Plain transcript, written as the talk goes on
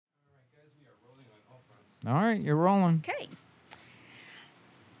All right, you're rolling. Okay.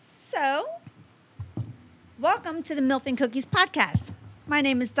 So, welcome to the MILF and Cookies podcast. My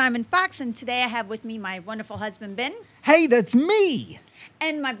name is Diamond Fox, and today I have with me my wonderful husband, Ben, Hey, that's me.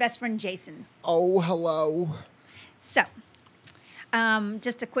 and my best friend, Jason. Oh, hello. So,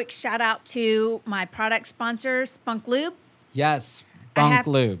 just a quick shout out to my product sponsor, Spunk Lube. Yes, I Bunk have-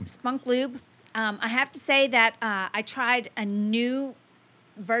 Lube. Spunk Lube. I have to say that I tried a new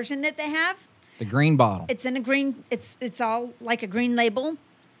version that they have. The green bottle. It's in a green. It's all like a green label,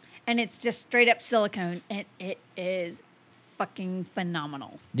 and it's just straight up silicone, and it is fucking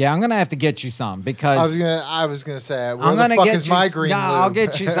phenomenal. Yeah, I'm gonna have to get you some because I was gonna say, where I'm the gonna fuck get is you. my green no, lube? I'll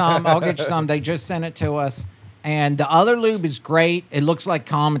get you some. I'll get you some. They just sent it to us, and the other lube is great. It looks like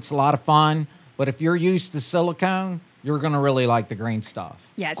cum. It's a lot of fun. But if you're used to silicone, you're gonna really like the green stuff.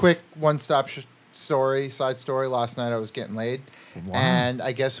 Yes. Quick one-stop side story. Last night I was getting laid, Wow. and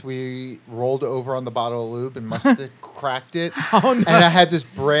I guess we rolled over on the bottle of lube and must have cracked it. Oh, no. And I had this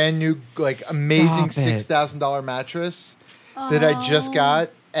brand new, amazing Stop it. $6,000 mattress that I just got.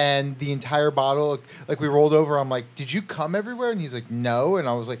 And the entire bottle, we rolled over. I'm like, "Did you cum everywhere?" And he's like, "No." And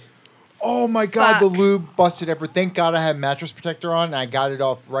I was like, "Oh my god, the Fuck. lube busted everywhere." Thank God I had mattress protector on, and I got it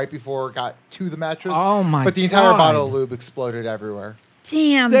off right before it got to the mattress. Oh my But the entire God. bottle of lube exploded everywhere.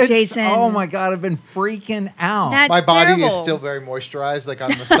 Damn, That's- Jason. Oh my god, I've been freaking out. That's My body terrible. is still very moisturized,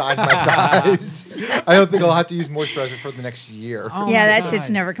 on the side of my thighs. I don't think I'll have to use moisturizer for the next year. Oh Yeah, my that God.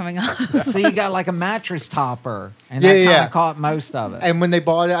 shit's never coming off. So you got like a mattress topper, and Yeah, that kind yeah. of caught most of it. And when they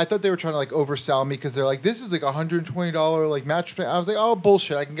bought it, I thought they were trying to oversell me because they're like, "This is $120 mattress." I was like, "Oh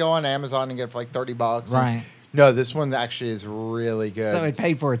bullshit! I can go on Amazon and get it for $30." Right. And no, this one actually is really good. So it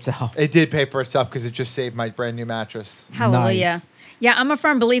paid for itself. It did pay for itself because it just saved my brand new mattress. Hallelujah. Nice. Yeah, I'm a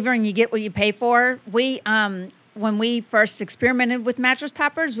firm believer in you get what you pay for. We when we first experimented with mattress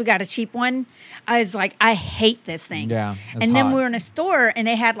toppers, we got a cheap one. I was like, I hate this thing. Yeah, it's And then hot. we were in a store and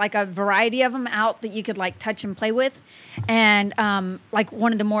they had a variety of them out that you could touch and play with. And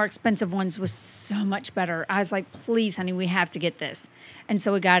one of the more expensive ones was so much better. I was like, please, honey, we have to get this. And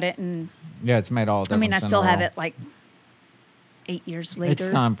so we got it, and Yeah, it's made all the I mean, I difference in still the have world. it 8 years later. It's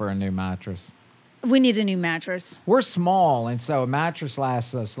time for a new mattress. We need a new mattress. We're small, and so a mattress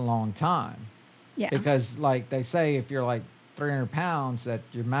lasts us a long time. Yeah. Because, they say if you're 300 pounds, that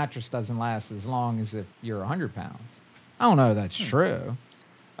your mattress doesn't last as long as if you're 100 pounds. I don't know if that's true.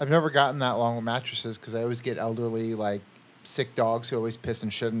 I've never gotten that long with mattresses because I always get elderly, sick dogs who always piss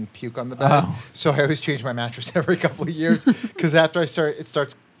and shit and puke on the bed. Oh. So I always change my mattress every couple of years because after it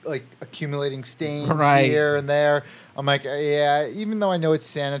starts accumulating stains Right. here and there. I'm like, yeah, even though I know it's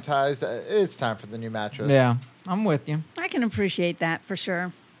sanitized, it's time for the new mattress. Yeah, I'm with you. I can appreciate that for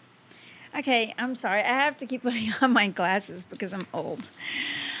sure. Okay, I'm sorry. I have to keep putting on my glasses because I'm old.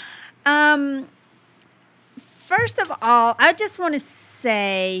 First of all, I just want to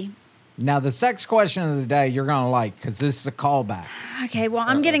say, Now, the sex question of the day you're going to like because this is a callback. okay, well,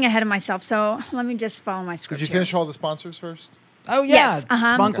 I'm getting ahead of myself, so let me just follow my script Did you here. finish all the sponsors first? Oh, yeah. Yes,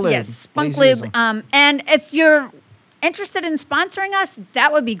 Spunk Lube. Yes, Spunk Please use Lube. them. And if you're interested in sponsoring us,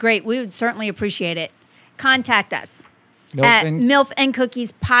 that would be great. We would certainly appreciate it. Contact us Milk at and-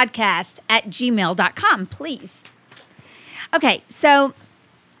 milfandcookiespodcast@gmail.com, please. Okay, so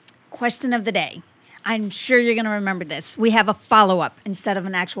question of the day. I'm sure you're going to remember this. We have a follow-up instead of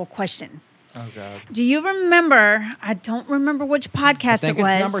an actual question. Oh, God. Do you remember? I don't remember which I podcast think it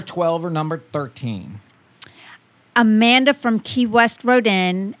was. it's number 12 or number 13. Amanda from Key West wrote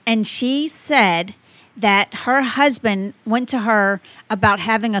in, and she said that her husband went to her about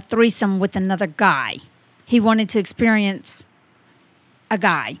having a threesome with another guy. He wanted to experience a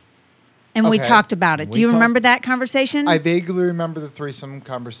guy. And we Okay. talked about it. Do We you talked- remember that conversation? I vaguely remember the threesome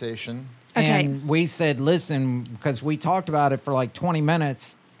conversation. Okay. And we said, listen, because we talked about it for 20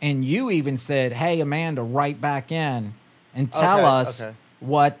 minutes, and you even said, hey, Amanda, write back in and tell Okay, us okay.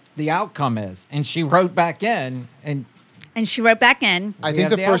 what the outcome is. And she wrote back in, and and she wrote back in. I We think have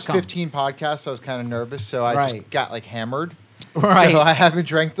the the first outcome. 15 podcasts, I was kind of nervous, so I Right. just got hammered. Right. So I haven't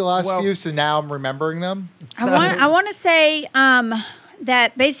drank the last Well- few, so now I'm remembering them. I want to say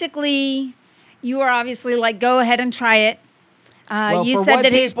that basically you are obviously go ahead and try it. well, You for said what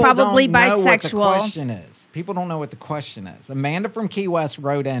that he's people probably don't know what the bisexual. question is. People don't know what the question is. Amanda from Key West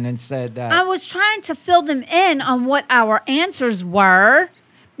wrote in and said that. I was trying to fill them in on what our answers were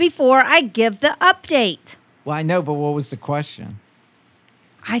before I give the update. Well, I know, but what was the question?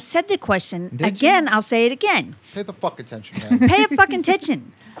 I said the question Did you? again. I'll say it again. Pay the fuck attention, man. Pay a fucking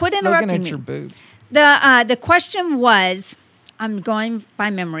attention. Quit Looking interrupting at me. your boobs. The question was, I'm going by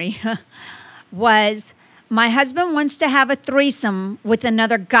memory, was my husband wants to have a threesome with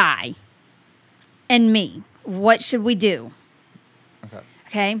another guy. and me. What should we do? Okay.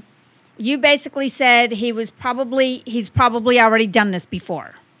 Okay. You basically said he's probably already done this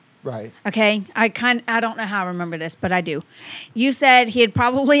before. Right. Okay. I don't know how I remember this, but I do. You said he had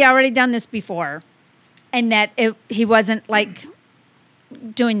probably already done this before and that he wasn't like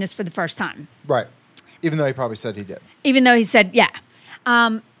doing this for the first time. Right. Even though he probably said he did. Even though he said, yeah.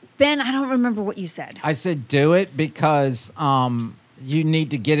 Ben, I don't remember what you said. I said do it because you need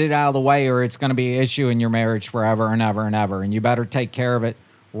to get it out of the way or it's going to be an issue in your marriage forever and ever and ever. And you better take care of it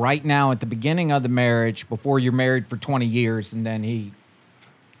right now at the beginning of the marriage before you're married for 20 years and then he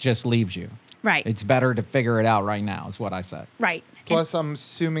just leaves you. Right. It's better to figure it out right now is what I said. Right. Plus, I'm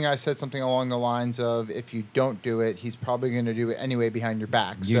assuming I said something along the lines of if you don't do it, he's probably going to do it anyway behind your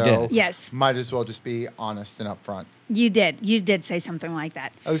back. You so did. Yes. might as well just be honest and upfront. You did. You did say something like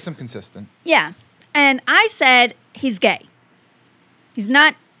that. At least I'm consistent. Yeah. And I said he's gay. He's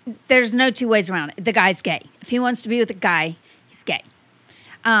not, there's no two ways around it. The guy's gay. If he wants to be with a guy, he's gay.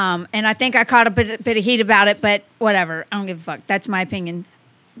 And I think I caught a bit of heat about it, but whatever. I don't give a fuck. That's my opinion.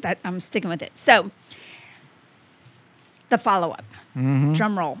 That I'm sticking with it. So, the follow-up.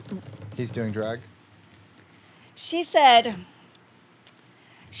 Drum roll. He's doing drag. She said,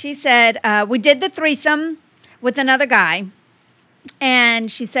 we did the threesome with another guy,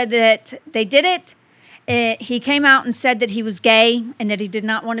 and she said that they did it. He came out and said that he was gay and that he did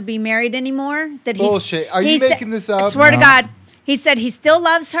not want to be married anymore. That Bullshit. Are you making this up? I swear to No. God. He said he still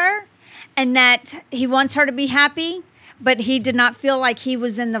loves her and that he wants her to be happy, but he did not feel like he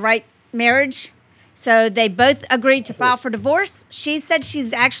was in the right marriage. So they both agreed to file for divorce. She said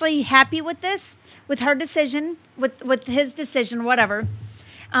she's actually happy with this, with her decision, with his decision, whatever.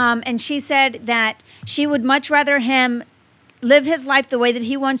 And she said that she would much rather him live his life the way that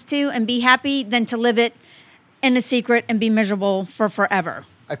he wants to and be happy than to live it in a secret and be miserable for forever.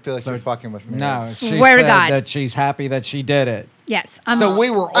 I feel like you're fucking with me. No, she Swear to said God. that she's happy that she did it. Yes. So we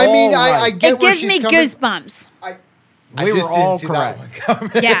were all I mean, I right. get It where gives she's me coming. goosebumps. We were just all didn't see that correct. one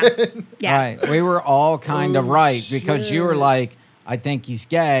coming. Yeah. Yeah. Right. We were all kind of right because you were like, I think he's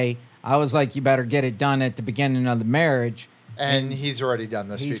gay. I was like, you better get it done at the beginning of the marriage. And he's already done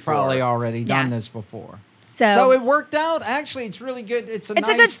this He's before. probably already done Yeah. this before. So it worked out. Actually, it's really good. It's a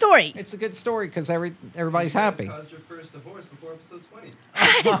good story. It's a good story because everybody's happy. Caused your first divorce before episode 20.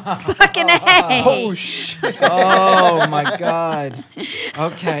 fucking A. Oh, shit. Oh my God.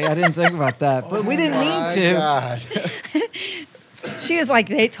 Okay, I didn't think about that, but we didn't need My to. God. She was like,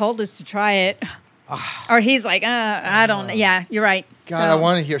 they told us to try it. Or he's like, I don't know. Yeah, you're right. God, So- I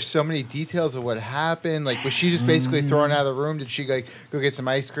want to hear so many details of what happened. Like, was she just basically thrown out of the room? Did she like go get some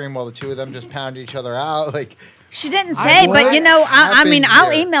ice cream while the two of them just pounded each other out? Like, She didn't say, but you know, I mean, happened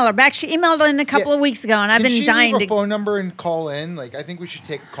I'll here? email her back. She emailed in a couple Yeah. of weeks ago, and I've can been she dying leave a to. phone number and call in? Like, I think we should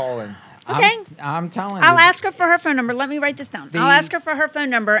take a call in. Okay. I'm telling I'll you. ask her for her phone number. Let me write this down. I'll The- ask her for her phone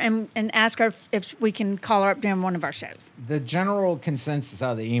number and ask her if we can call her up during one of our shows. The general consensus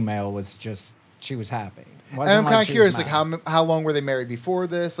of the email was just she was happy. And I'm kind of curious, like, how long were they married before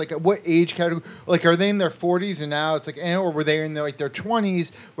this? Like, at what age category? Like, are they in their 40s and now it's like, or were they in their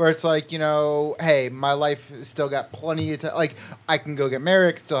 20s where it's like, you know, hey, my life has still got plenty of time. Like, I can go get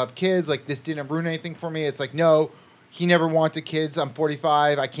married, still have kids. Like, this didn't ruin anything for me. It's like, no, he never wanted kids. I'm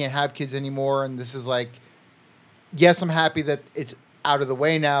 45. I can't have kids anymore. And this is like, yes, I'm happy that it's out of the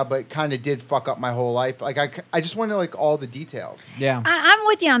way now, but kind of did fuck up my whole life. Like, I just want to like all the details. Yeah. I'm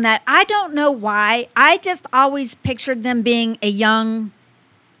with you on that. I don't know why. I just always pictured them being a young,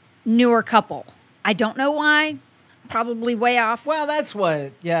 newer couple. I don't know why. Probably way off. Well, that's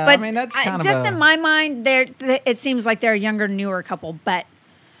what. Yeah. But I mean, that's kind of just in my mind. It seems like they're a younger, newer couple. But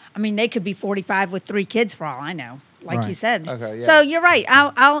I mean, they could be 45 with 3 kids for all I know. Like you Right. said. Okay, yeah. So you're right.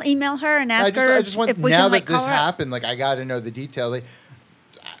 I'll email her and ask her I just want if we now can like that this call her up. happened, like I got to know the details. Like,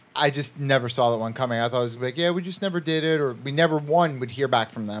 I just never saw that one coming. I thought it was like, yeah, we just never did it, or we never would hear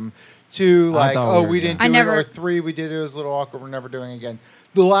back from them. 2, I like, thought oh, we were we didn't done. do I it, never- or 3, we did it. It was a little awkward. We're never doing it again.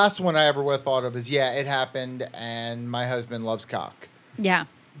 The last one I ever would have thought of is, yeah, it happened, and my husband loves cock. Yeah,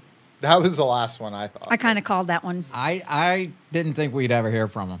 That was the last one I thought. I kind of called that one. I didn't think we'd ever hear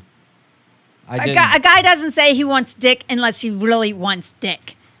from him. I A didn't. guy doesn't say he wants dick unless he really wants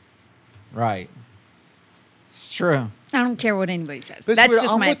dick. Right. It's true. I don't care what anybody says. But it's That's weird.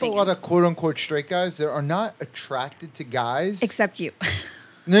 just I'm my with opinion. a lot of quote unquote straight guys that are not attracted to guys. Except you.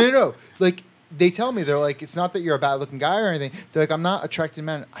 No. Like, they tell me, they're like, it's not that you're a bad looking guy or anything. They're like, I'm not attracted to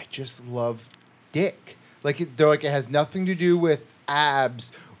men. I just love dick. Like, they're like, it has nothing to do with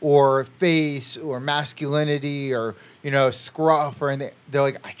abs or face or masculinity or, you know, scruff or anything. They're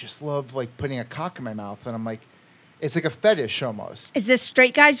like, I just love, like, putting a cock in my mouth. And I'm like, It's like a fetish almost. Is this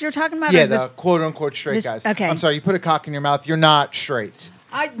straight guys you're talking about? Or Yeah, is the this, quote unquote straight this- guys. okay. I'm sorry, you put a cock in your mouth, you're not straight.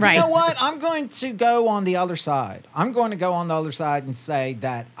 You Right. know what? I'm going to go on the other side. I'm going to go on the other side and say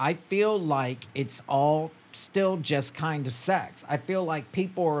that I feel like it's all still just kind of sex. I feel like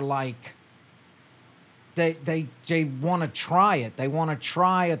people are like they want to try it. They want to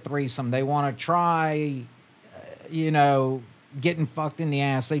try a threesome. They want to try, getting fucked in the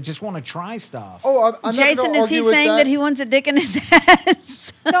ass. They just want to try stuff. Oh, I'm not Jason, gonna is he argue with saying that he wants a dick in his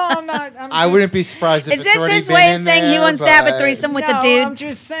ass? No, I'm not. I wouldn't be surprised if Is it's this already his been way of in saying he there, wants to have a but- threesome with no, a dude? I'm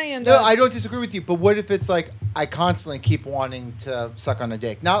just saying No, that. I don't disagree with you, but what if it's like I constantly keep wanting to suck on a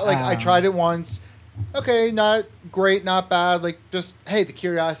dick? Not like I tried it once. Okay, not great, not bad. Like just hey, the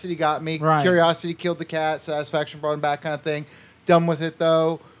curiosity got me. Right. Curiosity killed the cat. Satisfaction brought him back, kind of thing. Done with it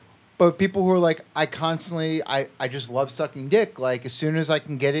though. But people who are like, I just love sucking dick. Like as soon as I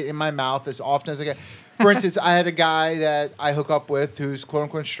can get it in my mouth, as often as I can. For instance, I had a guy that I hook up with who's quote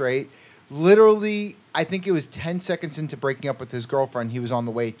unquote straight. Literally, I think it was 10 seconds into breaking up with his girlfriend, he was on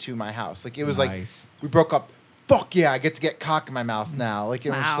the way to my house. Like it was Nice. like we broke up. Fuck yeah, I get to get cock in my mouth now. Like it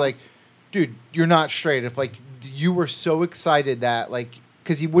was Wow. like, dude, you're not straight. If like you were so excited that like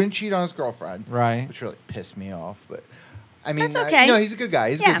because he wouldn't cheat on his girlfriend, Right. Which really pissed me off. But I mean, That's okay. no, he's a good guy.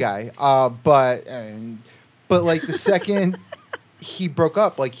 He's a Yeah. good guy. But like the second he broke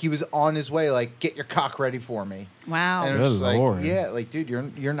up, like he was on his way, like get your cock ready for me. Wow. And it was Good just Lord. like, yeah, like dude,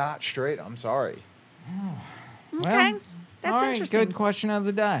 you're not straight. I'm sorry. Okay. Well, That's all right, interesting. good question of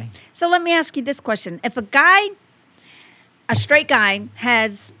the day. So let me ask you this question. If a straight guy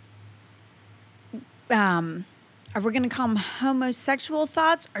has, are we going to call them homosexual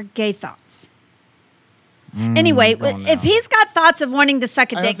thoughts or gay thoughts? Anyway, don't if know. he's got thoughts of wanting to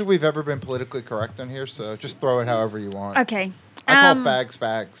suck a I don't dick. think we've ever been politically correct on here, so just throw it however you want. Okay. I call Um, fags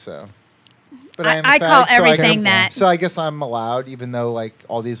fags, so. But I- am a I call fag, so everything can- that. So I guess I'm allowed, even though like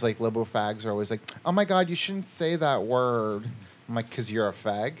all these like liberal fags are always like, "Oh my God, you shouldn't say that word." I'm like, "Cause you're a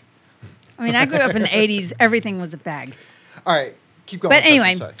fag." I mean, I grew up in the 80s. Everything was a fag. All right, keep going. But Preston,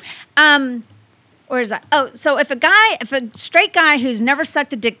 anyway, sorry. where is that? Oh, so if a straight guy who's never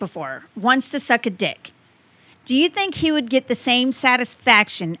sucked a dick before wants to suck a dick, do you think he would get the same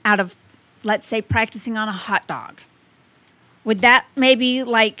satisfaction out of, let's say, practicing on a hot dog? Would that maybe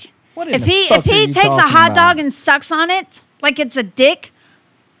like What in if the he fuck if he are you takes a talking hot about? dog and sucks on it like it's a dick?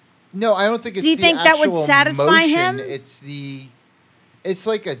 No, I don't think it's. Do you the think that would actual satisfy motion, him? It's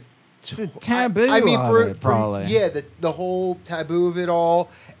like a. It's a taboo I mean, of it, probably. yeah, the whole taboo of it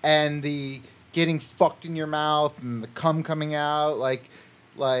all, and the getting fucked in your mouth and the cum coming out, like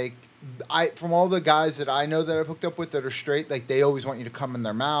from all the guys that I know that I've hooked up with that are straight, like they always want you to come in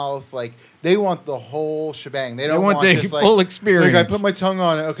their mouth, like they want the whole shebang. They don't want want the just, like, full Like I experience. put my tongue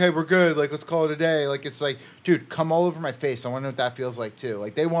on it. Okay, we're good. Like let's call it a day. Like it's like, dude, come all over my face. I want to know what that feels like too.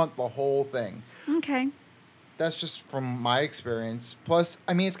 Like they want the whole thing. Okay. That's just from my experience. Plus,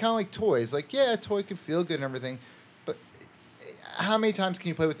 I mean, it's kind of like toys. Like, yeah, a toy can feel good and everything, but how many times can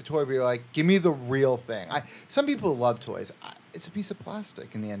you play with the toy where you're like, give me the real thing? Some people love toys. It's a piece of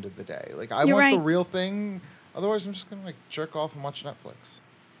plastic in the end of the day. Like, I You're want the right. real thing. Otherwise, I'm just going to, like, jerk off and watch Netflix.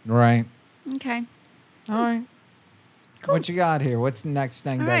 Right. Okay. All right. Cool. What you got here? What's the next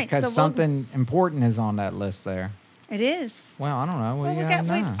thing? All Because right, so we'll- something important is on that list there. It is. Well, I don't know. What Well, do you got we've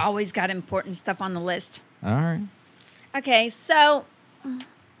now? always got important stuff on the list. All right. Okay, so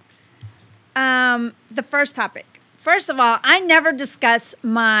the first topic. First of all, I never discuss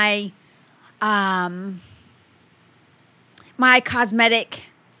my my cosmetic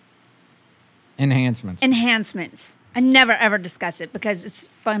Enhancements. enhancements. I never ever discuss it because it's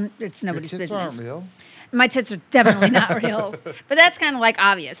fun. It's Your nobody's tits business. aren't real. My tits are definitely not real, but that's kind of like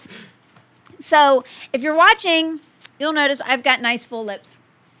obvious. So if you're watching, you'll notice I've got nice full lips.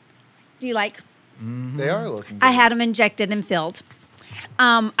 Do you like? They are looking good. I had them injected and filled.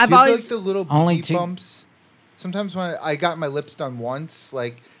 I've Do you always like the little Only BB two- bumps? Sometimes when I got my lips done once,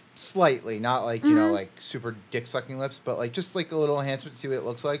 like slightly, not like, you Mm-hmm. know, like super dick sucking lips, but like just like a little enhancement to see what it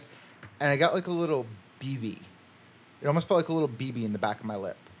looks like. And I got like a little BV. It almost felt like a little BB in the back of my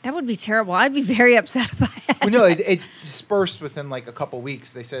lip. that would be terrible. I'd be very upset if I had. Well, no, it dispersed within like a couple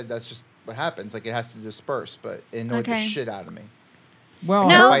weeks. They said that's just what happens. Like it has to disperse, but it annoyed the Okay. shit out of me. well,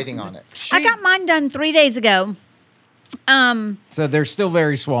 No. Biting on it. I got mine done 3 days ago. So they're still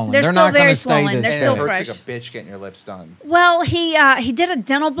very swollen. They're They're still not going very to stay swollen. this They're And still it hurts fresh. like a bitch getting your lips done. Well, he did a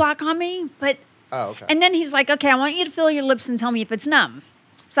dental block on me, but Oh, okay. and then he's like, "Okay, I want you to feel your lips and tell me if it's numb."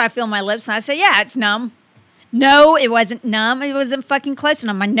 So I feel my lips and I say, "Yeah, it's numb." No, it wasn't numb. It wasn't fucking close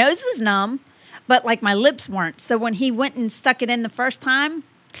enough. My nose was numb, but like my lips weren't. So when he went and stuck it in the first time,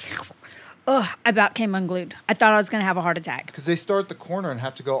 Ugh, I about came unglued. I thought I was going to have a heart attack. Because they start at the corner and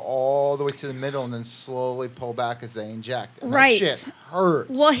have to go all the way to the middle and then slowly pull back as they inject. And Right. That shit hurts.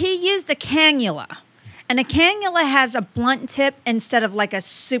 Well, he used a cannula. And a cannula has a blunt tip instead of like a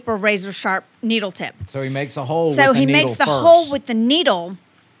super razor sharp needle tip. So he makes a hole. So with the he needle makes the first. hole with the needle,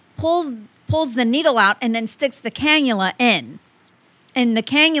 pulls the needle out, and then sticks the cannula in. And the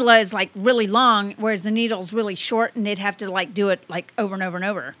cannula is like really long, whereas the needle's really short, and they'd have to like do it like over and over and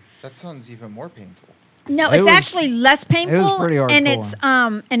over. That sounds even more painful. No, It it's was- actually less painful, pretty and hardcore. it's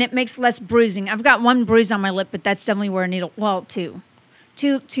and it makes less bruising. I've got one bruise on my lip, but that's definitely where a needle. Well, two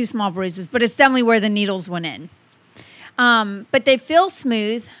small bruises, but it's definitely where the needles went in. But they feel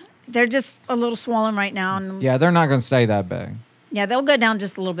smooth. They're just a little swollen right now, and Yeah, they're not going to stay that big. yeah, they'll go down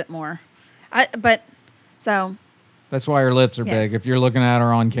just a little bit more. So That's why her lips are Yes. big. If you're looking at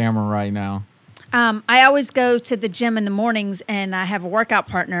her on camera right now. I always go to the gym in the mornings, and I have a workout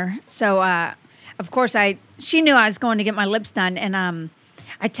partner. So of course she knew I was going to get my lips done, and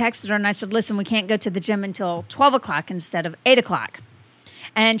I texted her and I said, "Listen, we can't go to the gym until 12 o'clock instead of 8 o'clock."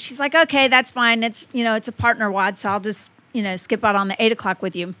 And she's like, "Okay, that's fine. It's it's a partner WOD, so I'll just skip out on the 8 o'clock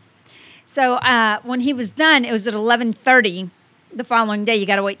with you." So when he was done, it was at 11:30 the following day. You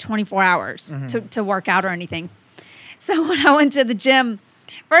got to wait 24 hours to work out or anything. So when I went to the gym,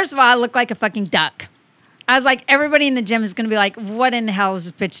 first of all, I looked like a fucking duck. I was like, everybody in the gym is going to be like, "What in the hell is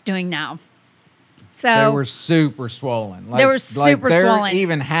this bitch doing now?" So They were super swollen. Like, They were super they're swollen.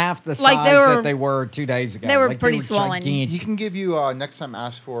 even half the size Like, they were- that they were 2 days ago. they were Like, pretty swollen. He gigantic. can give you, next time,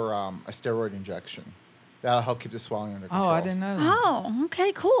 ask for a steroid injection. That'll help keep the swelling under control. Oh, I didn't know that. Oh,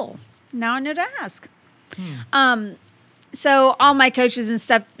 okay, cool. Now I know to ask. So all my coaches and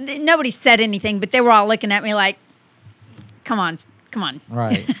stuff, nobody said anything, but they were all looking at me like, come on.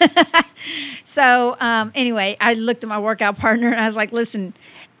 Right. So anyway, I looked at my workout partner and I was like, listen,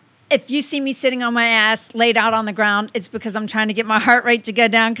 if you see me sitting on my ass laid out on the ground, it's because I'm trying to get my heart rate to go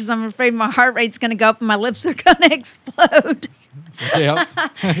down because I'm afraid my heart rate's going to go up and my lips are going to explode. Yep.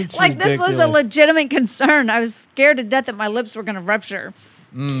 It's Like this was a ridiculous. legitimate concern. I was scared to death that my lips were going to rupture.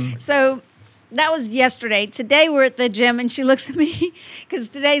 So that was yesterday. Today we're at the gym and she looks at me because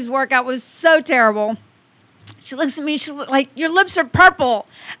today's workout was so terrible. She looks at me, she's like, "Your lips are purple."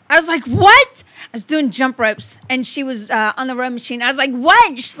 I was like, "What?" I was doing jump ropes and she was on the row machine. I was like,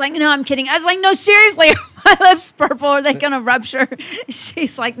 "What?" She's like, "No, I'm kidding." I was like, "No, seriously, are my lips purple? Are they going to rupture?"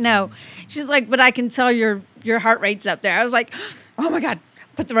 She's like, "No." She's like, "But I can tell your heart rate's up there." I was like, "Oh my God."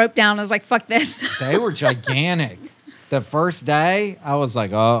 Put the rope down. I was like, "Fuck this." They were gigantic. The first day, I was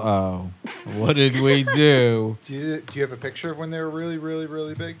like, uh-oh, what did we do? Do you have a picture of when they were really, really,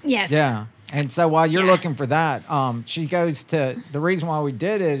 really big? Yes. Yeah. And so while you're Yeah. looking for that, she goes to, the reason why we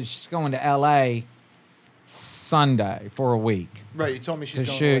did it is she's going to L.A. Sunday for a week Right, you told me she's to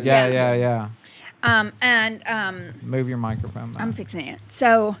going shoot. away. Yeah. And Move your microphone back. I'm fixing it.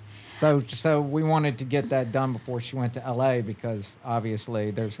 So So we wanted to get that done before she went to L.A. because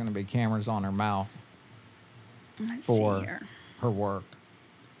obviously there's going to be cameras on her mouth let's for see here. her work.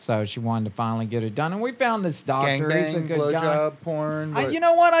 So she wanted to finally get it done. And we found this doctor. He's a Gangbang, good guy. blowjob, porn. You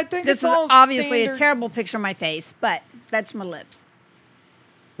know what? I think This it's is all obviously standard. a terrible picture of my face, but that's my lips.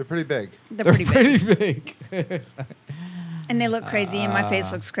 they're pretty big. They're They're pretty big. pretty big. And they look crazy, and my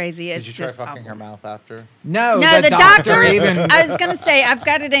face looks crazy. It's Did you try just fucking awful. her mouth after? No, No, the doctor. even. I was gonna say I've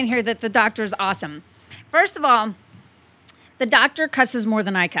got it in here that the doctor is awesome. First of all, the doctor cusses more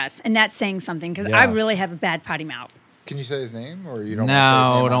than I cuss, and that's saying something because I Yes. really have a bad potty mouth. Can you say his name, or you don't? No, want to say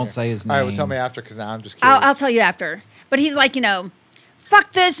his name on don't here? say his All right, well, name. tell me after, because now I'm just curious. I'll tell you after. But he's like,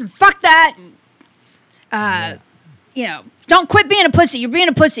 fuck this and fuck that, and don't quit being a pussy. You're being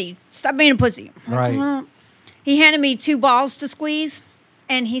a pussy. Stop being a pussy. I'm like, Right. "Well." He handed me 2 balls to squeeze,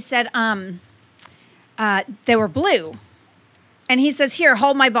 and he said, they were blue. And he says, "Here,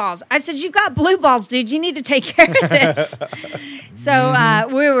 hold my balls." I said, "You've got blue balls, dude. You need to take care of this." So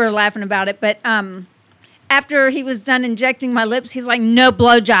we were laughing about it. But after he was done injecting my lips, he's like, "No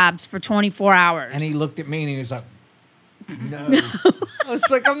blowjobs for 24 hours." And he looked at me and he was like, no. I was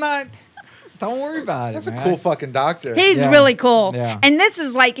like, I'm not. Don't worry about That's it. a man. cool fucking doctor. He's Yeah. really cool. Yeah. And this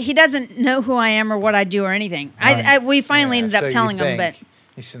is like, he doesn't know who I am or what I do or anything. Right. We finally Yeah, ended up so you telling him, think but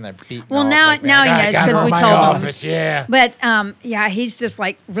he's sitting there beating. Well, off now- like, now "Man, he I knows gotta 'cause go we to my told him." office, Yeah. yeah, he's just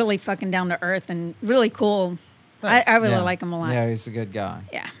like really fucking down to earth and really cool. Nice. I really Yeah. like him a lot. Yeah, he's a good guy.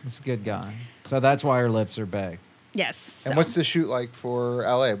 Yeah. He's a good guy. So that's why her lips are big. Yes. So. And what's the shoot like for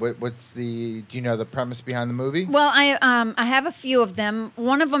LA? What's the? Do you know the premise behind the movie? Well, I have a few of them.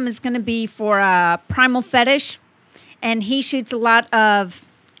 One of them is going to be for Primal Fetish, and he shoots a lot of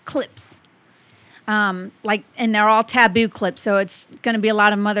clips. And they're all taboo clips, so it's going to be a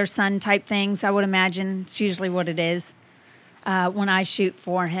lot of mother-son type things, I would imagine. It's usually what it is when I shoot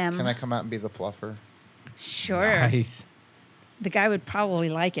for him. Can I come out and be the fluffer? Sure. Nice. The guy would probably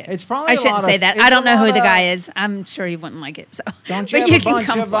like it. It's probably I a shouldn't lot say of- that. it's I don't a know who lot the of- guy is. I'm sure he wouldn't like it. So, Don't you but have you a can bunch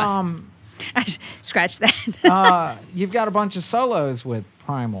come of fluff. Scratch that. you've got a bunch of solos with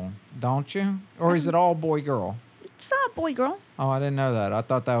Primal, don't you? Or is it all boy girl? It's not boy girl. Oh, I didn't know that. I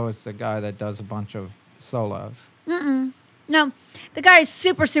thought that was the guy that does a bunch of solos. No, the guy is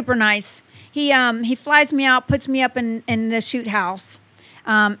super, super nice. He flies me out, puts me up in the shoot house.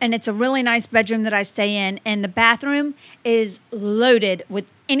 And it's a really nice bedroom that I stay in. And the bathroom is loaded with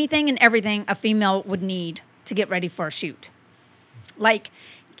anything and everything a female would need to get ready for a shoot. Like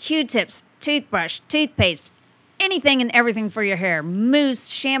Q-tips, toothbrush, toothpaste, anything and everything for your hair. Mousse,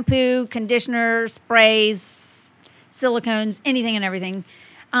 shampoo, conditioner, sprays, silicones, anything and everything.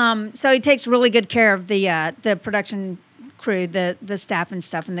 So he takes really good care of the production crew, the staff and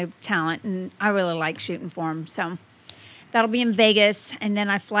stuff, and the talent. And I really like shooting for him. So that'll be in Vegas, and then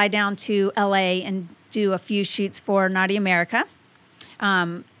I fly down to LA and do a few shoots for Naughty America,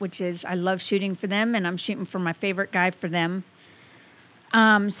 which is I love shooting for them, and I'm shooting for my favorite guy for them.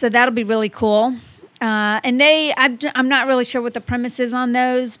 So that'll be really cool. And I'm not really sure what the premise is on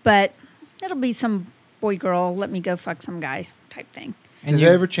those, but it'll be some boy girl, let me go fuck some guy type thing. And Did you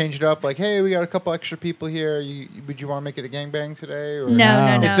they ever change it up? Like, hey, we got a couple extra people here. Would you want to make it a gangbang today? Or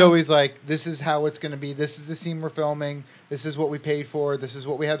No. It's always like, this is how it's going to be. This is the scene we're filming. This is what we paid for. This is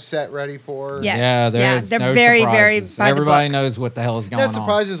what we have set ready for. Yes. Yeah, there's they're no very, surprises. very by the Everybody book. knows what the hell's going That on.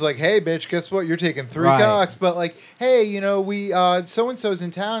 surprise is like, hey, bitch, guess what? You're taking 3 Right. cocks. But like, hey, we so-and-so's in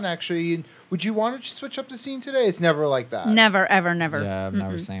town, actually. And would you want to switch up the scene today? It's never like that. Never, ever, never. Yeah, I've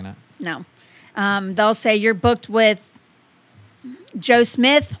never seen it. No. They'll say you're booked with Joe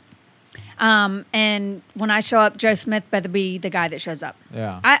Smith. And when I show up, Joe Smith better be the guy that shows up.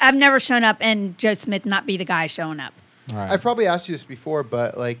 Yeah. I've never shown up and Joe Smith not be the guy showing up. All right. I've probably asked you this before,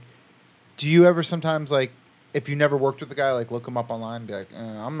 but like, do you ever sometimes like, if you never worked with a guy, like look him up online and be like,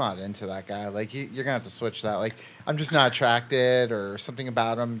 I'm not into that guy. Like you're going to have to switch that. Like I'm just not attracted or something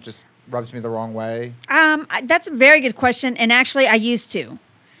about him just rubs me the wrong way. That's a very good question. And actually, I used to.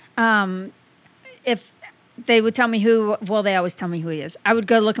 If they would tell me they always tell me who he is. I would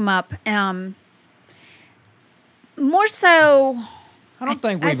go look him up. More so, I don't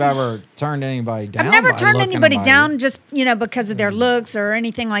think we've ever turned anybody down. I've never by turned looking anybody at down you. just, because of their looks or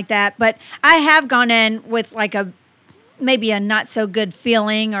anything like that. But I have gone in with like maybe a not so good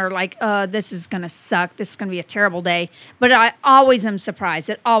feeling or like, this is going to suck. This is going to be a terrible day. But I always am surprised.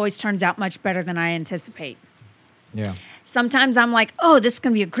 It always turns out much better than I anticipate. Yeah. Sometimes I'm like, oh, this is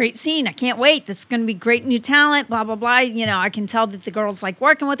going to be a great scene. I can't wait. This is going to be great new talent, blah, blah, blah. I can tell that the girls like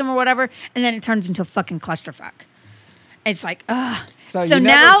working with them or whatever. And then it turns into a fucking clusterfuck. It's like, ugh. So So you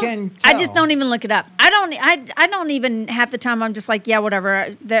never now can I just tell. don't even look it up. I don't even half the time I'm just like, yeah,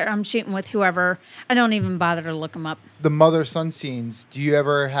 whatever. I'm shooting with whoever. I don't even bother to look them up. The mother-son scenes, do you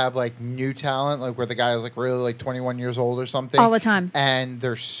ever have like new talent, like where the guy is like really like 21 years old or something? All the time. And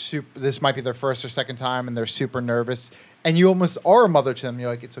they're this might be their first or second time and they're super nervous. And you almost are a mother to them. You're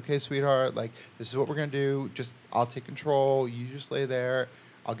like, it's okay, sweetheart. Like, this is what we're going to do. Just, I'll take control. You just lay there.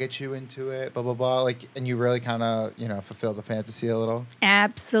 I'll get you into it, blah, blah, blah. Like, and you really kind of, fulfill the fantasy a little.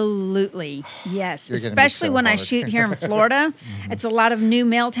 Absolutely. Yes. You're gonna be Especially so when I hard. shoot here in Florida. It's a lot of new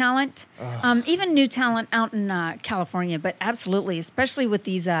male talent. Even new talent out in California, but absolutely, especially with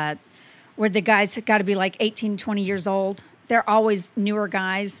these, where the guys have got to be like 18, 20 years old. They're always newer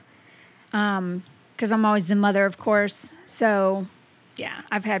guys. Because I'm always the mother, of course. So, yeah,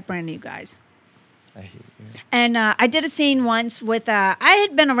 I've had brand new guys. I hate you. And I did a scene once with, I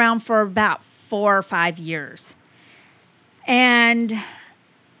had been around for about 4 or 5 years. And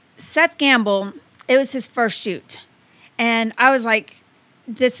Seth Gamble, it was his first shoot. And I was like,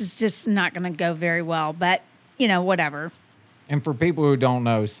 this is just not going to go very well, but, whatever. And for people who don't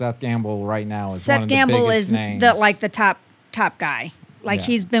know, Seth Gamble right now is one Seth of Gamble the biggest is names. the top guy. Like Yeah.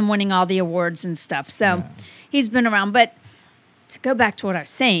 he's been winning all the awards and stuff. So Yeah. he's been around. But to go back to what I was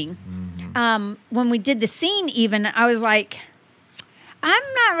saying, when we did the scene, even I was like, I'm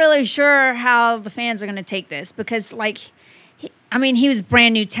not really sure how the fans are going to take this because, he was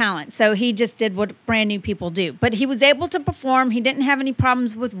brand new talent, so he just did what brand new people do. But he was able to perform. He didn't have any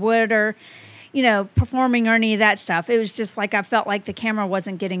problems with wood or, performing or any of that stuff. It was just like I felt like the camera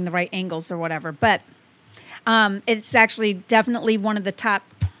wasn't getting the right angles or whatever. But it's actually definitely one of the top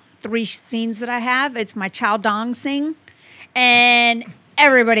 3 scenes that I have. It's my Chow Dong scene, and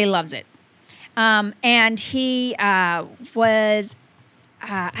everybody loves it. And he was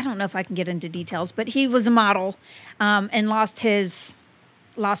I don't know if I can get into details, but he was a model and lost his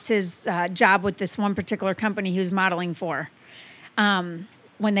job with this one particular company he was modeling for when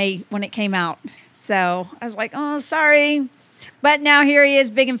it came out. So I was like, oh, sorry. But now here he is,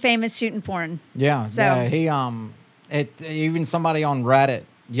 big and famous, shooting porn. Yeah, So- yeah. Even somebody on Reddit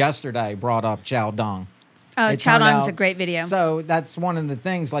yesterday brought up Chow Dong. Oh, It Chow turned Dong's a out- great video. So that's one of the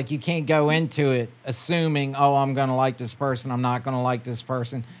things. Like, you can't go into it assuming, oh, I'm going to like this person, I'm not going to like this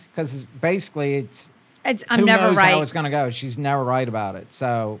person, because basically I'm who never knows right. how it's going to go. She's never right about it.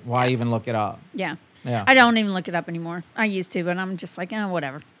 So why even look it up? Yeah. Yeah. I don't even look it up anymore. I used to, but I'm just like, oh,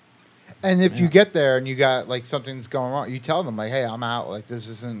 whatever. And if you get there and you got like something that's going wrong, you tell them like, "Hey, I'm out. Like this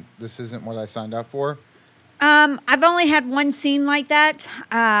isn't what I signed up for." I've only had one scene like that.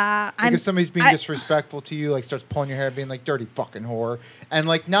 Like if somebody's being disrespectful to you, like starts pulling your hair, being like dirty fucking whore, and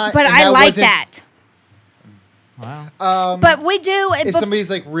like not. But and I that like wasn't- that. Wow. But we do. If somebody's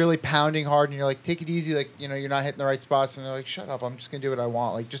like really pounding hard and you're like, take it easy, like, you know, you're not hitting the right spots, and they're like, shut up, I'm just gonna do what I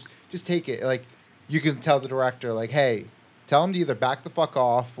want. Like just take it. Like you can tell the director, like, hey, tell him to either back the fuck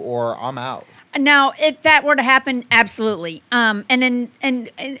off or I'm out. Now, if that were to happen, absolutely. And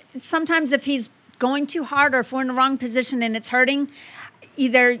sometimes if he's going too hard or if we're in the wrong position and it's hurting,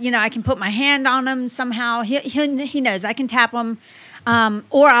 either, you know, I can put my hand on him somehow. He knows I can tap him.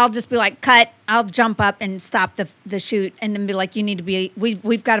 Or I'll just be like, cut. I'll jump up and stop the shoot and then be like, you need to be,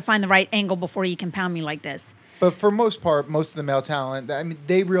 we've got to find the right angle before you can pound me like this. But for most part, most of the male talent, I mean,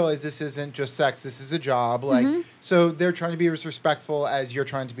 they realize this isn't just sex. This is a job. Like, so they're trying to be as respectful as you're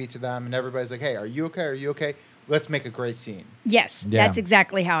trying to be to them. And everybody's like, hey, are you okay? Are you okay? Let's make a great scene. Yes, Yeah. that's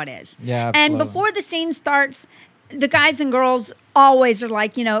exactly how it is. Yeah, And absolutely. before the scene starts, the guys and girls always are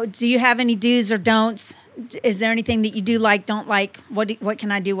like, you know, do you have any do's or don'ts? Is there anything that you do like, don't like? What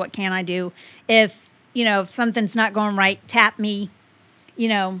can I do? What can I do? If, you know, if something's not going right, tap me, you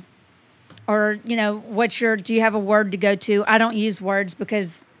know, or, you know, do you have a word to go to? I don't use words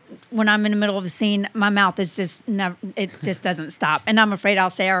because when I'm in the middle of a scene, my mouth is just it just doesn't stop. And I'm afraid I'll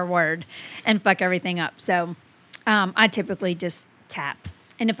say our word and fuck everything up. So I typically just tap.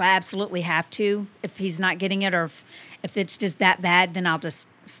 And if I absolutely have to, if he's not getting it or if it's just that bad, then I'll just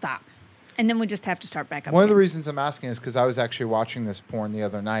stop. And then we just have to start back up. One of the again. reasons I'm asking is because I was actually watching this porn the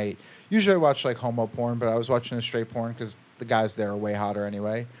other night. Usually I watch like homo porn, but I was watching a straight porn because the guys there are way hotter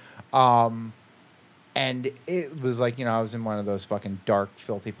anyway. And it was like, you know, I was in one of those fucking dark,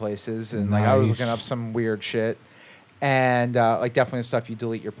 filthy places, and like I was Nice. looking up some weird shit. And like definitely the stuff you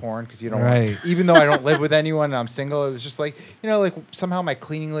delete your porn because you don't Right. want, even though I don't live with anyone and I'm single, it was just like, you know, like somehow my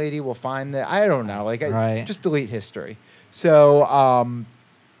cleaning lady will find that. I don't know. Like I Right. just delete history. So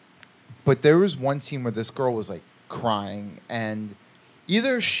but there was one scene where this girl was like crying, and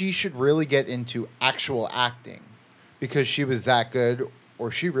either she should really get into actual acting because she was that good,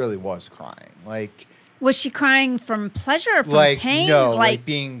 or she really was crying. Like Was she crying from pleasure or from like pain? no, like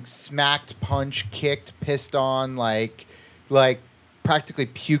being smacked, punched, kicked, pissed on, like practically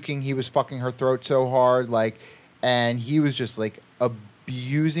puking. He was fucking her throat so hard, like, and he was just like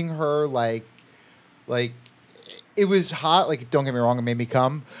abusing her, like it was hot. Like, don't get me wrong, it made me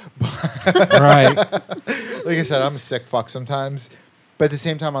come. Right. Like I said, I'm a sick fuck sometimes. But at the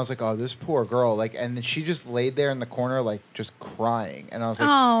same time, I was like, oh, this poor girl. Like, and then she just laid there in the corner, like, just crying. And I was like,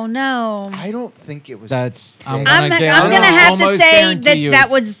 oh no. I don't think it was. That's I'm gonna gonna guarantee- have to almost say guarantee you that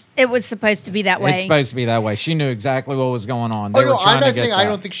it was supposed to be that way. It's supposed to be that way. She knew exactly what was going on. They Oh, no, were trying I'm not to get saying I that.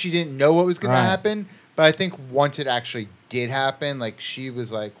 don't think she didn't know what was going Right. to happen. But I think once it actually did happen, like, she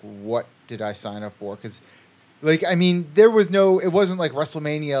was like, what did I sign up for? Because, like, I mean, it wasn't like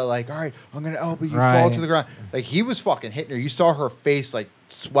WrestleMania, like, all right, I'm going to elbow you, fall Right. to the ground. Like, he was fucking hitting her. You saw her face, like,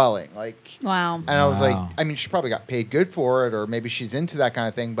 swelling. Like, Wow. and I was Wow. like, I mean, she probably got paid good for it, or maybe she's into that kind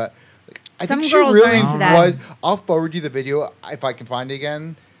of thing. But like, I Some think she girls are really into that. was. I'll forward you the video if I can find it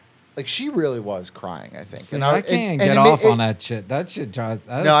again. Like, she really was crying, I think. See, And I can't and get it ma- off on that shit. That shit drives.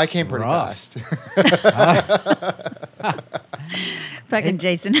 No, I came pretty rough. fast. Fucking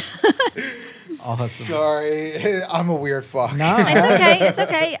Jason. Awesome. Sorry, I'm a weird fuck. No, It's okay. It's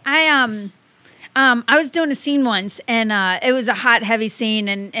okay. I was doing a scene once, and it was a hot, heavy scene,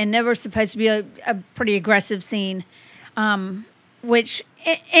 and they were supposed to be a pretty aggressive scene, which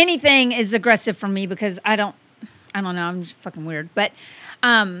anything is aggressive for me because I don't know. I'm just fucking weird. But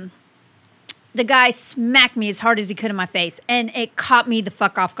the guy smacked me as hard as he could in my face, and it caught me the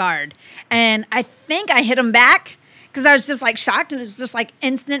fuck off guard. And I think I hit him back because I was just like shocked, and it was just like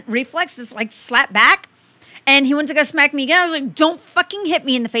instant reflex, just like slap back. And he went to go smack me again. I was like, don't fucking hit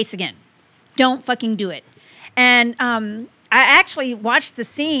me in the face again. Don't fucking do it. And I actually watched the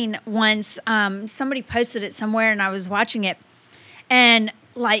scene once. Somebody posted it somewhere, and I was watching it. And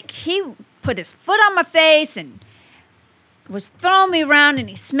like he put his foot on my face and was throwing me around and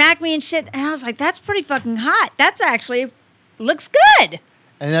he smacked me and shit. And I was like, that's pretty fucking hot. That's actually looks good.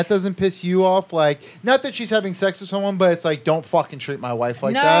 And that doesn't piss you off? Like, not that she's having sex with someone, but it's like, don't fucking treat my wife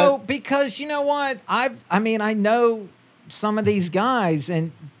like that. No, because you know what? I know some of these guys,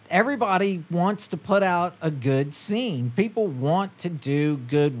 and everybody wants to put out a good scene. People want to do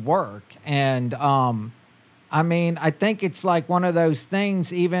good work. And I think it's like one of those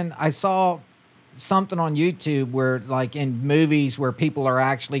things. Even I saw something on YouTube where, like, in movies where people are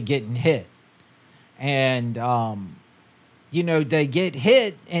actually getting hit. And they get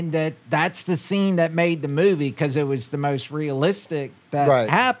hit, and that's the scene that made the movie because it was the most realistic that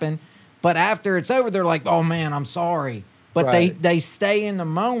happened. But after it's over, they're like, "Oh man, I'm sorry," but they stay in the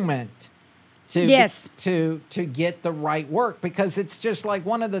moment to get the right work, because it's just like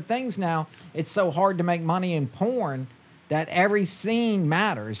one of the things now. It's so hard to make money in porn that every scene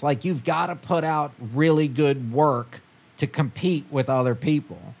matters. Like, you've got to put out really good work to compete with other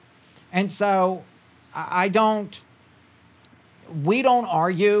people, and so we don't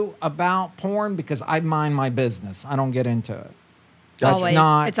argue about porn because I mind my business. I don't get into it.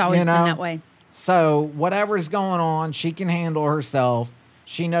 It's always been that way. So whatever's going on, she can handle herself.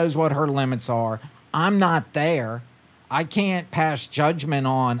 She knows what her limits are. I'm not there. I can't pass judgment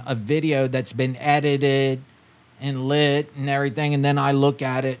on a video that's been edited and lit and everything, and then I look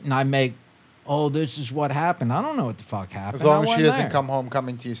at it and I make, oh, this is what happened. I don't know what the fuck happened. As long as she doesn't come home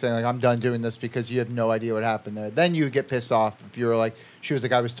coming to you saying, like, I'm done doing this because you have no idea what happened there. Then you would get pissed off if you were like, she was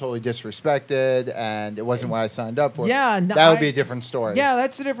like, I was totally disrespected and it wasn't what I signed up for. Yeah. That would be a different story. Yeah,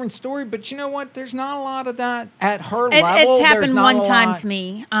 that's a different story. But you know what? There's not a lot of that at her level. It's happened one time to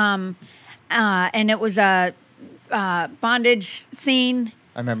me. And it was a bondage scene.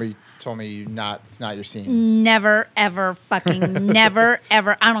 I remember you told me it's not your scene. Never, ever, fucking never,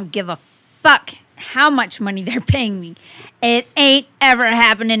 ever. I don't give a fuck how much money they're paying me. It ain't ever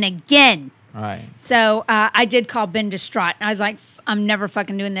happening again. Right. So I did call Ben distraught. I was like, I'm never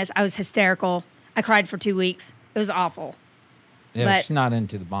fucking doing this. I was hysterical. I cried for 2 weeks. It was awful. Yeah, But- she's not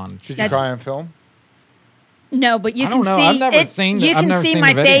into the bondage. Did you cry on film? No, but you I can don't know. see I've never it. seen You I've can never see seen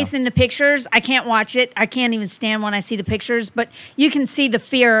my the video. face in the pictures. I can't watch it. I can't even stand when I see the pictures. But you can see the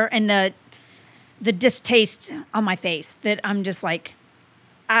fear and the distaste on my face. That I'm just like,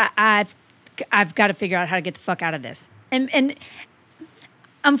 I've got to figure out how to get the fuck out of this. And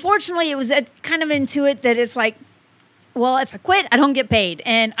unfortunately, it was kind of into it that it's like, well, if I quit, I don't get paid,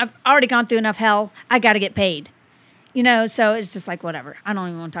 and I've already gone through enough hell. I got to get paid. So it's just like, whatever. I don't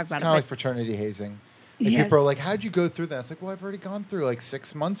even want to talk about it. Kind of like fraternity hazing. Like, Yes. people are like, how'd you go through that? It's like, well, I've already gone through like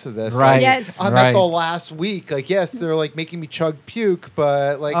 6 months of this. Right. Like, Yes. I'm Right. at the last week. Like, yes, they're like making me chug puke,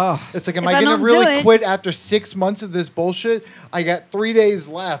 but like, Ugh. it's like, am If I I going don't to do really it- quit after 6 months of this bullshit? I got 3 days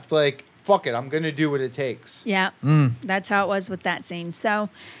left. Like, fuck it. I'm going to do what it takes. Yeah, that's how it was with that scene. So,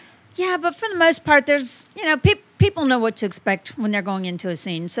 yeah, but for the most part, there's, people know what to expect when they're going into a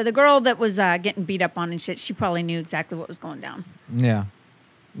scene. So the girl that was getting beat up on and shit, she probably knew exactly what was going down. Yeah.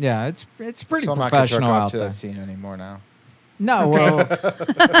 Yeah, it's pretty So I'm not going to jerk professional off out to there. that scene anymore now. No, well,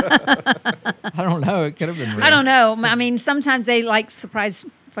 I don't know. It could have been real. I don't know. I mean, sometimes they like surprise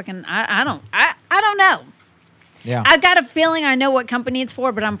fucking. I don't know. Yeah. I got a feeling I know what company it's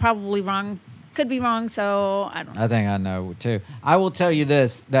for, but I'm probably wrong. Could be wrong. So I don't know. I think I know too. I will tell you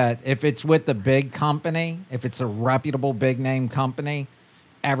this, that if it's with a big company, if it's a reputable big name company,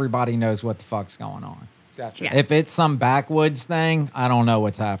 everybody knows what the fuck's going on. Gotcha. Yeah. If it's some backwoods thing, I don't know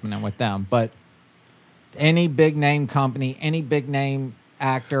what's happening with them. But any big name company, any big name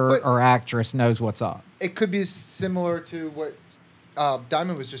actor But- or actress knows what's up. It could be similar to what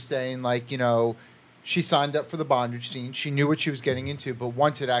Diamond was just saying. Like, she signed up for the bondage scene. She knew what she was getting into, but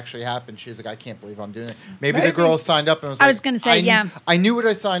once it actually happened, she was like, I can't believe I'm doing it. Maybe the girl signed up and was like, I was gonna say, yeah. I knew what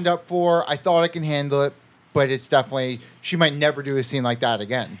I signed up for. I thought I can handle it, but it's definitely, she might never do a scene like that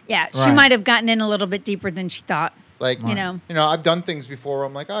again. Yeah, she Right. might have gotten in a little bit deeper than she thought. Like, I've done things before where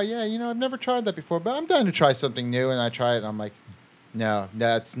I'm like, oh, yeah, I've never tried that before, but I'm down to try something new. And I try it, and I'm like, no,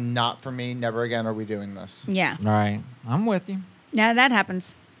 that's not for me. Never again are we doing this. Yeah. Right. I'm with you. Yeah, that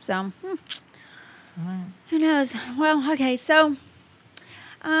happens. So, who knows? Well, okay. So,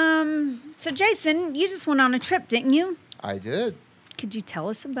 so Jason, you just went on a trip, didn't you? I did. Could you tell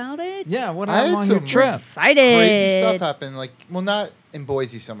us about it? Yeah. What I happened had on your some trip? Excited. Crazy stuff happened. Like, well, not in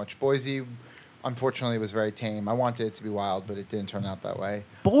Boise so much. Boise, unfortunately, was very tame. I wanted it to be wild, but it didn't turn out that way.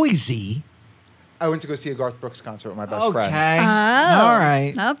 Boise. I went to go see a Garth Brooks concert with my best Okay. friend. Oh. All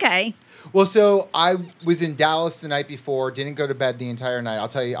right. Okay. Well, so I was in Dallas the night before, didn't go to bed the entire night. I'll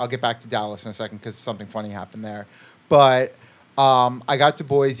tell you, I'll get back to Dallas in a second because something funny happened there. But I got to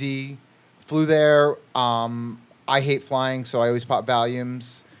Boise, flew there. I hate flying, so I always pop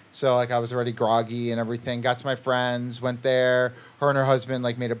Valiums. So like I was already groggy and everything. Got to my friends, went there. Her and her husband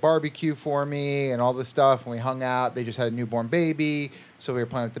like made a barbecue for me and all this stuff. And we hung out. They just had a newborn baby, so we were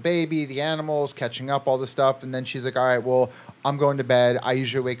playing with the baby, the animals, catching up, all this stuff. And then she's like, "All right, well, I'm going to bed. I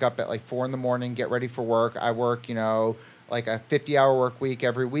usually wake up at like 4 a.m, get ready for work. I work, like a 50-hour work week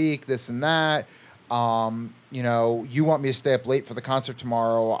every week, this and that. You want me to stay up late for the concert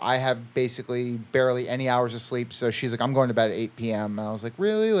tomorrow. I have basically barely any hours of sleep." So she's like, "I'm going to bed at 8 p.m. And I was like,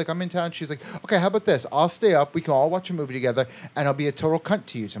 "Really? Like, I'm in town?" She's like, "Okay, how about this? I'll stay up. We can all watch a movie together, and I'll be a total cunt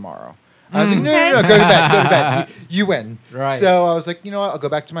to you tomorrow." I was like, no, go to bed. You win. Right. So I was like, you know what? I'll go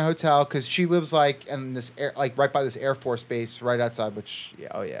back to my hotel because she lives like in this right by this Air Force base right outside, which,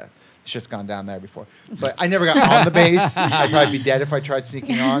 shit's gone down there before. But I never got on the base. I'd probably be dead if I tried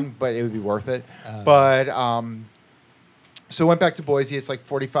sneaking on, but it would be worth it. So I went back to Boise. It's like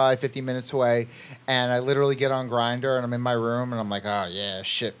 45, 50 minutes away. And I literally get on Grindr and I'm in my room and I'm like, oh, yeah,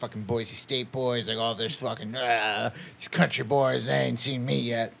 shit, fucking Boise State boys. Like, all this fucking, these country boys, they ain't seen me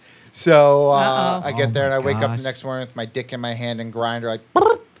yet. So I get there and I wake up the next morning with my dick in my hand and Grindr, like,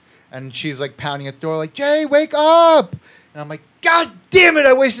 and she's like pounding at the door, like, "Jay, wake up!" And I'm like, "God damn it!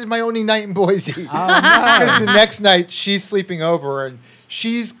 I wasted my only night in Boise." Because the next night she's sleeping over and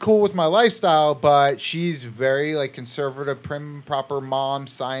she's cool with my lifestyle, but she's very like conservative, prim, proper mom,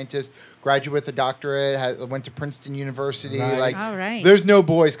 scientist, graduate with a doctorate, went to Princeton University. Right. Like, All right. There's no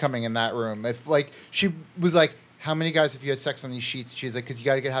boys coming in that room. If like she was like, "How many guys have you had sex on these sheets?" She's like, "Because you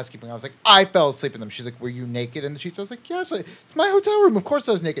got to get housekeeping." I was like, "I fell asleep in them." She's like, "Were you naked in the sheets?" I was like, "Yes, it's my hotel room. Of course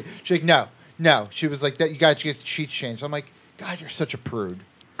I was naked." She's like, No. She was like, "That you got to get sheets changed." I'm like, "God, you're such a prude."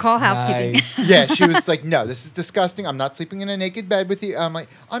 Call housekeeping. Nice. Yeah, she was like, "No, this is disgusting. I'm not sleeping in a naked bed with you." I'm like,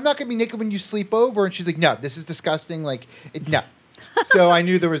 "I'm not going to be naked when you sleep over." And she's like, "No, this is disgusting. Like, no." So I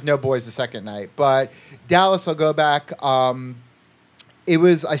knew there was no boys the second night. But Dallas, I'll go back.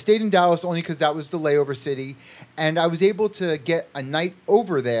 I stayed in Dallas only because that was the layover city, and I was able to get a night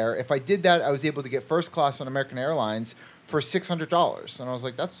over there. If I did that, I was able to get first class on American Airlines for $600, and I was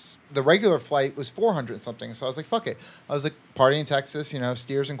like, "That's the regular flight was $400 and something." So I was like, "Fuck it." I was like, party in Texas,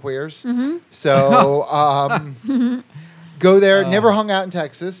 steers and queers. Mm-hmm. So go there. Never hung out in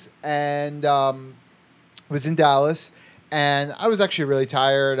Texas, and was in Dallas. And I was actually really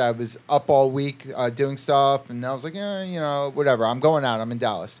tired. I was up all week doing stuff. And I was like, whatever. I'm going out. I'm in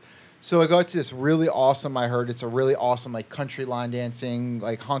Dallas. So I go to this really awesome, I heard it's a really awesome, like, country line dancing,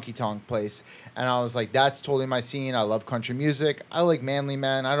 like, honky-tonk place. And I was like, that's totally my scene. I love country music. I like manly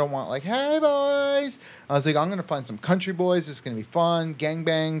men. I don't want, like, "Hey, boys." I was like, I'm going to find some country boys. It's going to be fun.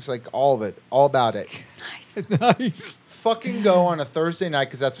 Gangbangs, like, all of it. All about it. Nice. Nice. Fucking go on a Thursday night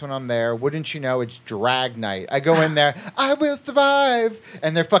because that's when I'm there. Wouldn't you know, it's drag night. I go in there, "I will survive,"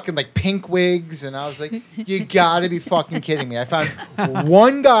 and they're fucking like pink wigs, and I was like, "You gotta be fucking kidding me!" I found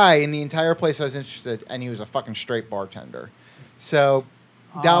one guy in the entire place I was interested, and he was a fucking straight bartender. So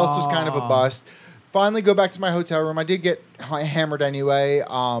Dallas was kind of a bust. Finally, go back to my hotel room. I did get hammered anyway.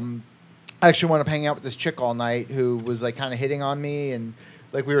 I actually wound up hanging out with this chick all night who was like kind of hitting on me and.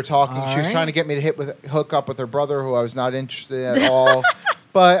 Like we were talking, she was trying to get me to hook up with her brother, who I was not interested in at all.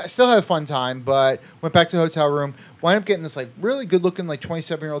 But I still had a fun time. But went back to the hotel room. Wound up getting this like really good looking like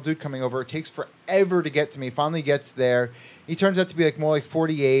 27-year-old dude coming over. It takes forever to get to me. Finally gets there. He turns out to be like more like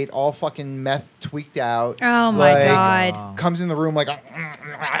 48, all fucking meth tweaked out. Oh my God. Comes in the room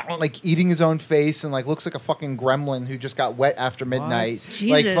like eating his own face and like looks like a fucking gremlin who just got wet after midnight.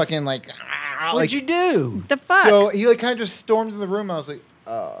 Like Jesus. fucking like. What'd you do? The fuck? So he like kind of just stormed in the room. I was like,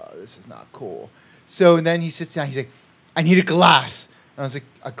 this is not cool. So then he sits down. He's like, "I need a glass." And I was like,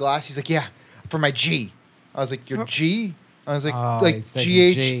 "A glass?" He's like, "Yeah, for my G." I was like, "Your G?" I was like, he's taking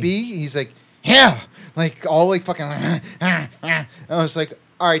GHB? G. He's like, "Yeah." Like all like fucking. And I was like,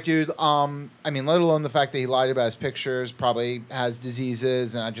 "All right, dude. Let alone the fact that he lied about his pictures, probably has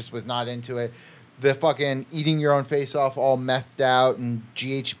diseases, and I just was not into it. The fucking eating your own face off, all methed out and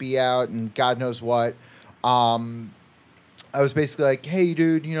GHB out, and God knows what." I was basically like, "Hey,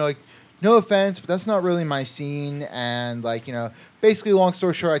 dude, like, no offense, but that's not really my scene." And like, basically, long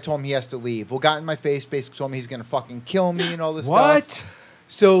story short, I told him he has to leave. Well, got in my face, basically told me he's gonna fucking kill me and all this stuff.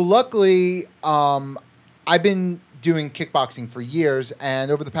 So luckily, I've been doing kickboxing for years, and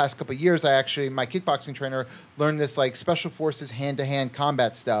over the past couple of years, my kickboxing trainer learned this like special forces hand-to-hand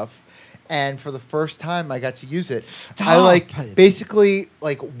combat stuff. And for the first time, I got to use it. I basically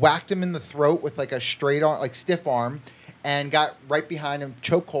whacked him in the throat with like a straight arm, like stiff arm. and got right behind him,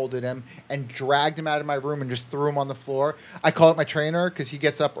 chokeholded him, and dragged him out of my room and just threw him on the floor. I called up my trainer because he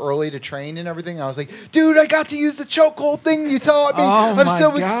gets up early to train and everything. I was like, dude, I got to use the chokehold thing you taught me. Oh I'm my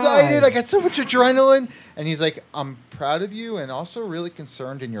so God. excited. I got so much adrenaline. And he's like, I'm proud of you and also really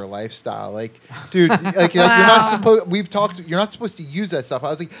concerned in your lifestyle. Like, dude, like you're not supposed. We've talked. You're not supposed to use that stuff. I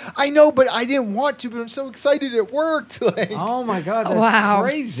was like, I know, but I didn't want to. But I'm so excited it worked. Like, Oh my God, that's Wow.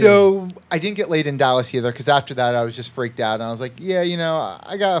 crazy. so I didn't get laid in Dallas either because after that I was just freaked out and I was like, yeah, you know,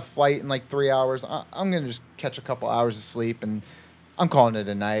 I got a flight in like 3 hours. I'm gonna just catch a couple hours of sleep and I'm calling it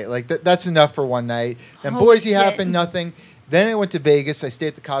a night. Like that's enough for one night. Then Holy Boise shit. happened, nothing. Then I went to Vegas. I stayed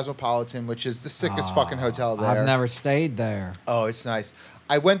at the Cosmopolitan, which is the sickest fucking hotel there. I've never stayed there. Oh, it's nice.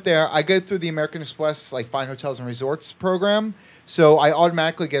 I went there. I go through the American Express like Fine Hotels and Resorts program, so I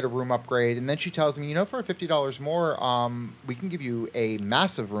automatically get a room upgrade. And then she tells me, you know, for $50 more, we can give you a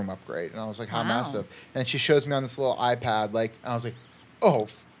massive room upgrade. And I was like, how Wow. massive? And she shows me on this little iPad. Like, I was like, oh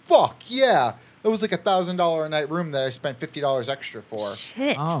fuck yeah! It was like $1,000 a night room that I spent $50 extra for.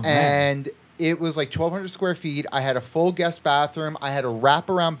 Shit. Oh, man. And it was like 1,200 square feet. I had a full guest bathroom. I had a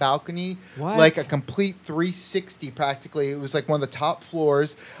wraparound balcony, What? like a complete 360 practically. It was like one of the top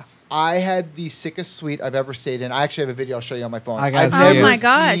floors. I had the sickest suite I've ever stayed in. I actually have a video I'll show you on my phone. I gotta I've see it. never Oh my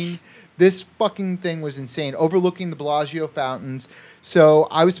gosh. seen- This fucking thing was insane, overlooking the Bellagio fountains. So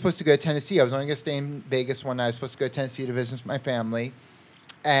I was supposed to go to Tennessee. I was only going to stay in Vegas one night. I was supposed to go to Tennessee to visit my family.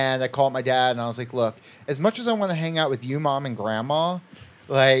 And I called my dad, and I was like, look, as much as I want to hang out with you, Mom, and Grandma,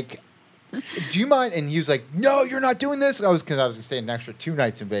 like, do you mind? And he was like, no, you're not doing this. Because I was going to stay an extra 2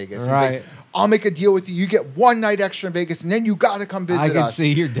 nights in Vegas. He's Right. like, I'll make a deal with you. You get 1 night extra in Vegas, and then you got to come visit I can us.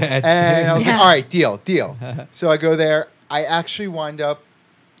 see your dad. And I was Yeah. like, all right, deal. So I go there. I actually wind up,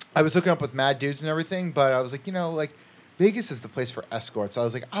 I was hooking up with mad dudes and everything, but I was like, you know, like, Vegas is the place for escorts. I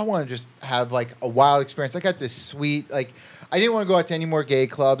was like, I want to just have like a wild experience. I got this sweet, like, I didn't want to go out to any more gay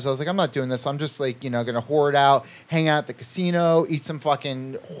clubs. I was like, I'm not doing this. I'm just like, you know, going to hoard out, hang out at the casino, eat some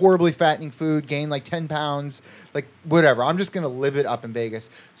fucking horribly fattening food, gain like 10 pounds, like whatever. I'm just going to live it up in Vegas.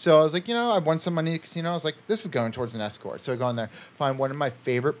 So I was like, you know, I won some money at the casino. I was like, this is going towards an escort. So I go in there, find one of my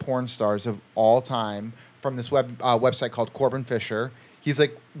favorite porn stars of all time from this website called Corbin Fisher. He's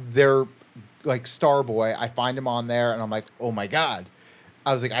like, they're like star boy. I find him on there and I'm like, oh my God.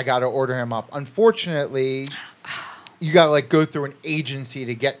 I was like, I got to order him up. Unfortunately, you got to like go through an agency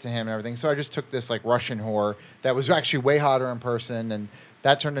to get to him and everything. So I just took this like Russian whore that was actually way hotter in person. And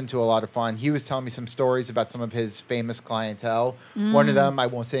that turned into a lot of fun. He was telling me some stories about some of his famous clientele. One of them, I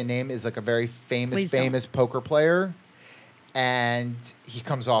won't say a name, is like a very Please don't. famous poker player. And he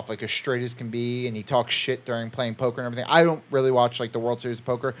comes off like as straight as can be, and he talks shit during playing poker and everything. I don't really watch like the World Series of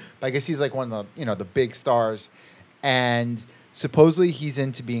Poker, but I guess he's like one of the, you know, the big stars. And supposedly he's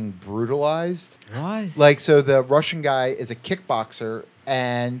into being brutalized. What? Like, so the Russian guy is a kickboxer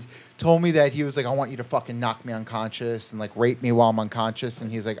and told me that he was like, I want you to fucking knock me unconscious and like rape me while I'm unconscious. And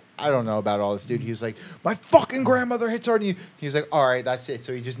he was like, I don't know about all this, dude. He was like, my fucking grandmother hits harder than you. He was like, all right, that's it.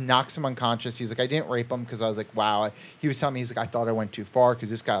 So he just knocks him unconscious. He's like, I didn't rape him because I was like, wow. He was telling me, he's like, I thought I went too far because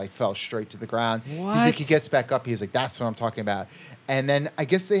this guy like fell straight to the ground. He's like, What? he gets back up. He was like, that's what I'm talking about. And then I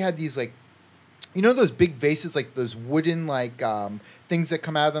guess they had these like, you know those big vases, like those wooden like things that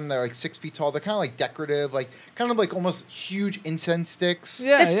come out of them. They're like 6 feet tall. They're kind of like decorative, like kind of like almost huge incense sticks.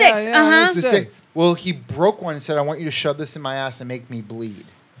 Yeah, The sticks, uh-huh. The stick. Well, he broke one and said, I want you to shove this in my ass and make me bleed.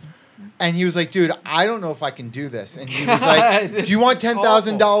 And he was like, dude, I don't know if I can do this. And he was like, God, do you want this is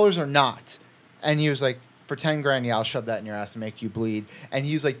 $10,000 or not? And he was like, for 10 grand, yeah, I'll shove that in your ass and make you bleed. And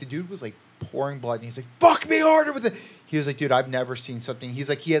he was like, the dude was like pouring blood. And he's like, fuck me harder with it. He was like, dude, I've never seen something. He's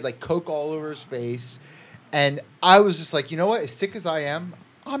like, he had like Coke all over his face. And I was just like, you know what? As sick as I am,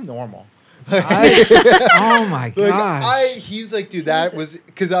 I'm normal. Oh my Like gosh. he was like, dude, that was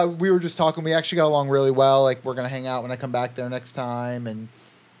because we were just talking. We actually got along really well. Like, we're gonna hang out when I come back there next time, and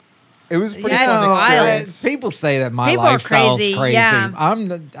it was a pretty That's fun wild. experience. People say that my People are lifestyle's crazy, crazy. yeah.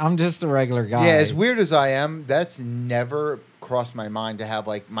 I'm just a regular guy. Yeah, as weird as I am, that's never crossed my mind to have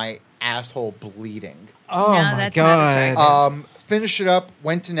like my asshole bleeding. Oh No, my that's not god. attractive. Finished it up,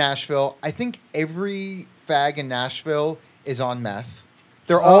 went to Nashville. I think every fag in Nashville is on meth.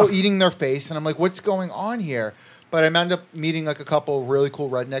 They're all eating their face, and I'm like, what's going on here? But I ended up meeting like a couple really cool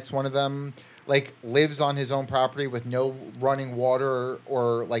rednecks. One of them like lives on his own property with no running water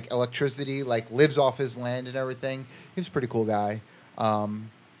or like electricity, like lives off his land and everything. He's a pretty cool guy.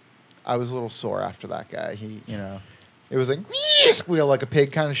 I was a little sore after that guy. He, you know, It was like squeal like a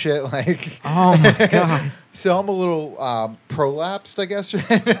pig kind of shit. Like, Oh my god. so I'm a little prolapsed, I guess.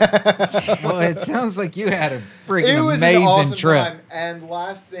 Well, it sounds like you had a freaking It was amazing an awesome trip. time. And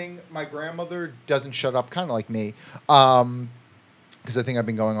last thing, my grandmother doesn't shut up, kind of like me. Because I think I've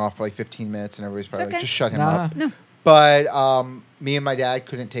been going off for like 15 minutes, and everybody's probably It's like, okay. just shut him Nah. up. No. But me and my dad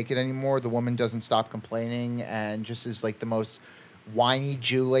couldn't take it anymore. The woman doesn't stop complaining and just is like the most whiny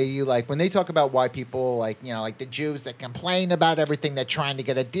Jew lady. Like when they talk about why people like, you know, like the Jews that complain about everything, they're trying to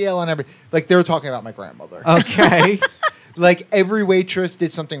get a deal and everything. Like they were talking about my grandmother. Okay. Like every waitress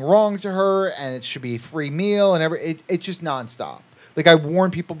did something wrong to her and it should be a free meal and it's just nonstop. Like I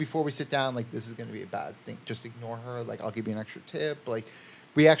warn people before we sit down, like this is going to be a bad thing. Just ignore her. Like I'll give you an extra tip. Like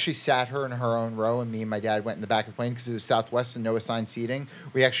we actually sat her in her own row, and me and my dad went in the back of the plane because it was Southwest and no assigned seating.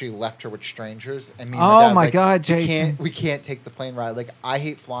 We actually left her with strangers, and me and my Oh dad, my like, God, we Jason. we can't take the plane ride. Like I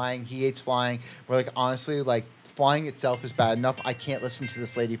hate flying, he hates flying. We're like honestly, like flying itself is bad enough. I can't listen to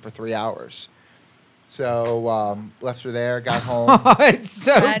this lady for 3 hours. So left her there, got home. It's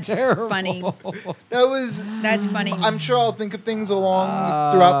so That's terrible. funny. That was. That's funny. I'm sure I'll think of things along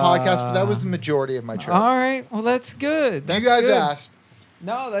throughout podcasts, but that was the majority of my trip. All right. Well, that's good. That's you guys good. asked.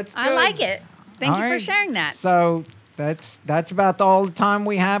 No, that's good. I like it. Thank All you for right. sharing that. So that's about all the time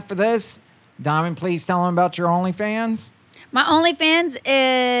we have for this. Diamond, please tell them about your OnlyFans. My OnlyFans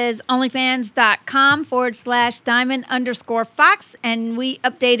is onlyfans.com/diamond_fox, and we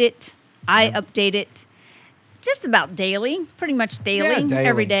update it. I update it just about daily, pretty much daily, daily.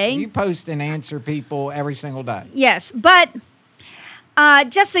 every day. You post and answer people every single day. Yes, but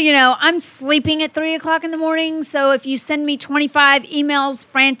just so you know, I'm sleeping at 3 o'clock in the morning. So if you send me 25 emails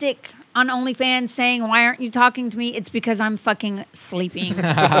frantic on OnlyFans saying, why aren't you talking to me? It's because I'm fucking sleeping. So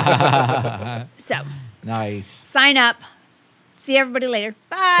Nice. sign up. See everybody later.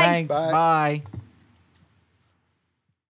 Bye. Thanks. Bye. Bye.